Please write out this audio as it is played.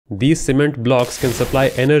These cement blocks can supply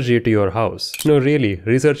energy to your house. No, really,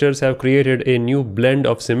 researchers have created a new blend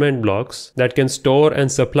of cement blocks that can store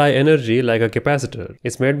and supply energy like a capacitor.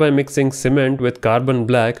 It's made by mixing cement with carbon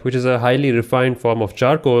black, which is a highly refined form of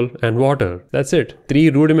charcoal, and water. That's it. Three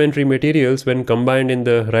rudimentary materials, when combined in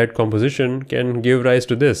the right composition, can give rise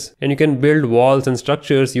to this. And you can build walls and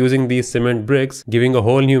structures using these cement bricks, giving a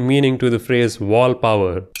whole new meaning to the phrase wall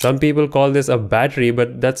power. Some people call this a battery,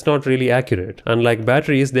 but that's not really accurate. Unlike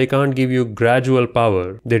batteries, they can't give you gradual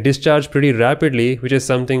power. They discharge pretty rapidly, which is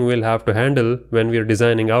something we'll have to handle when we're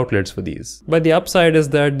designing outlets for these. But the upside is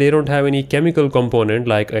that they don't have any chemical component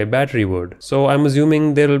like a battery would. So I'm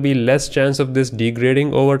assuming there will be less chance of this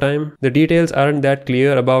degrading over time. The details aren't that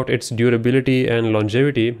clear about its durability and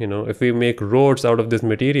longevity. If we make roads out of this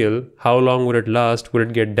material, how long would it last? Would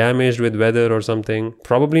it get damaged with weather or something?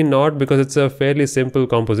 Probably not, because it's a fairly simple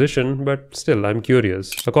composition, but still, I'm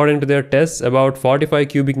curious. According to their tests, about 45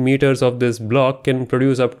 cubic meters of this block can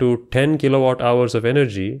produce up to 10 kilowatt hours of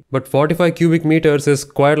energy. But 45 cubic meters is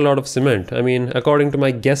quite a lot of cement. According to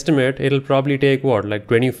my guesstimate, it'll probably take what, like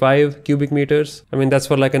 25 cubic meters? That's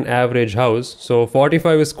for like an average house. So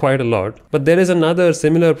 45 is quite a lot. But there is another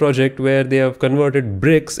similar project where they have converted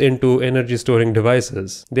bricks into energy storing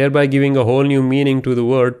devices, thereby giving a whole new meaning to the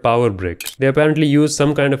word power brick. They apparently use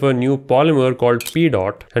some kind of a new polymer called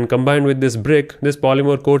PDOT, and combined with this brick, this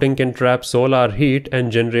polymer coating can trap solar heat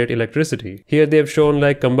and generate electricity. Here they have shown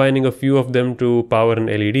like combining a few of them to power an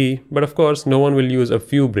LED, but of course no one will use a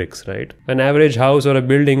few bricks, right? An average house or a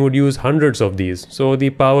building would use hundreds of these, so the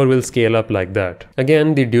power will scale up like that.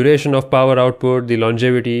 Again, the duration of power output, the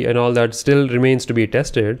longevity and all that still remains to be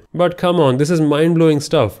tested. But come on, this is mind-blowing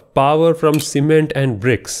stuff. Power from cement and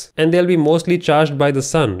bricks. And they'll be mostly charged by the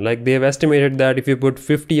sun. Like, they have estimated that if you put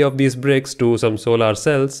 50 of these bricks to some solar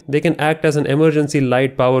cells, they can act as an emergency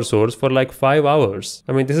light power source for like 5 hours.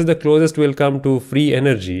 This is the closest we'll come to free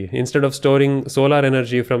energy, instead of storing solar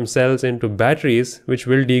energy from cells into batteries, which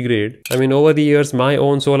will degrade. Over the years, my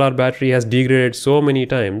own solar battery has degraded so many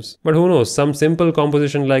times. But who knows, some simple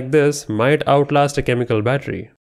composition like this might outlast a chemical battery.